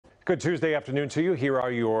Good Tuesday afternoon to you. Here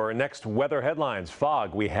are your next weather headlines.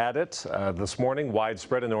 Fog, we had it this morning,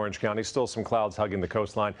 widespread in Orange County. Still some clouds hugging the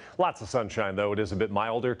coastline. Lots of sunshine, though. It is a bit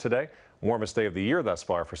milder today. Warmest day of the year thus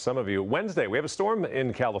far for some of you. Wednesday, we have a storm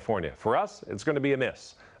in California. For us, it's going to be a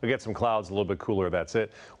miss. We get some clouds, a little bit cooler, that's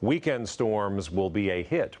it. Weekend storms will be a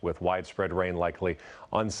hit with widespread rain likely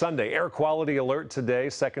on Sunday. Air quality alert today,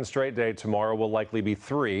 second straight day. Tomorrow will likely be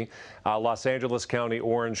 3. Los Angeles County,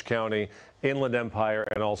 Orange County, Inland Empire,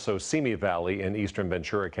 and also Simi Valley in eastern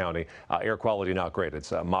Ventura County. Air quality not great.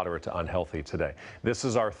 It's moderate to unhealthy today. This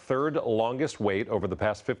is our third longest wait over the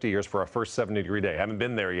past 50 years for our first 70-degree day. Haven't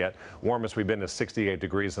been there yet. Warmest we've been is 68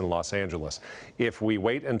 degrees in Los Angeles. If we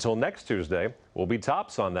wait until next Tuesday, we'll be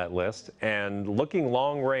tops on that list. And looking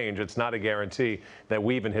long range, it's not a guarantee that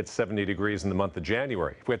we even hit 70 degrees in the month of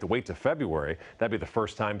January. If we have to wait to February, that'd be the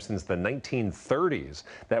first time since the 1930s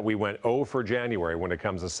that we went 0 for January when it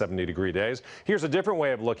comes to 70-degree days. Here's a different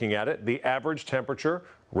way of looking at it. The average temperature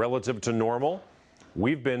relative to normal.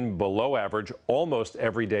 We've been below average almost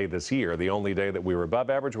every day this year. The only day that we were above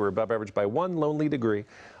average by 1 lonely degree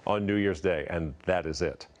on New Year's Day, and that is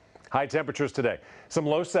it. High temperatures today. Some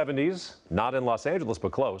low 70s, not in Los Angeles,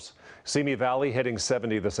 but close. Simi Valley hitting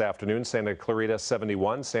 70 this afternoon. Santa Clarita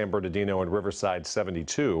 71, San Bernardino and Riverside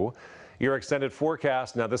 72. Your extended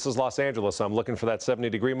forecast. Now, this is Los Angeles, so I'm looking for that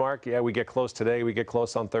 70-degree mark. Yeah, we get close today. We get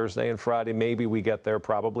close on Thursday and Friday. Maybe we get there,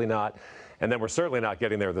 probably not. And then we're certainly not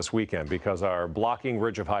getting there this weekend because our blocking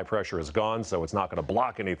ridge of high pressure is gone, so it's not going to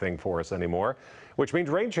block anything for us anymore, which means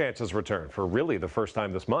rain chances return for really the first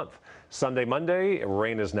time this month. Sunday, Monday,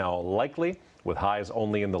 rain is now likely with highs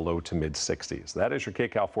only in the low to mid 60s. That is your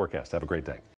KCAL forecast. Have a great day.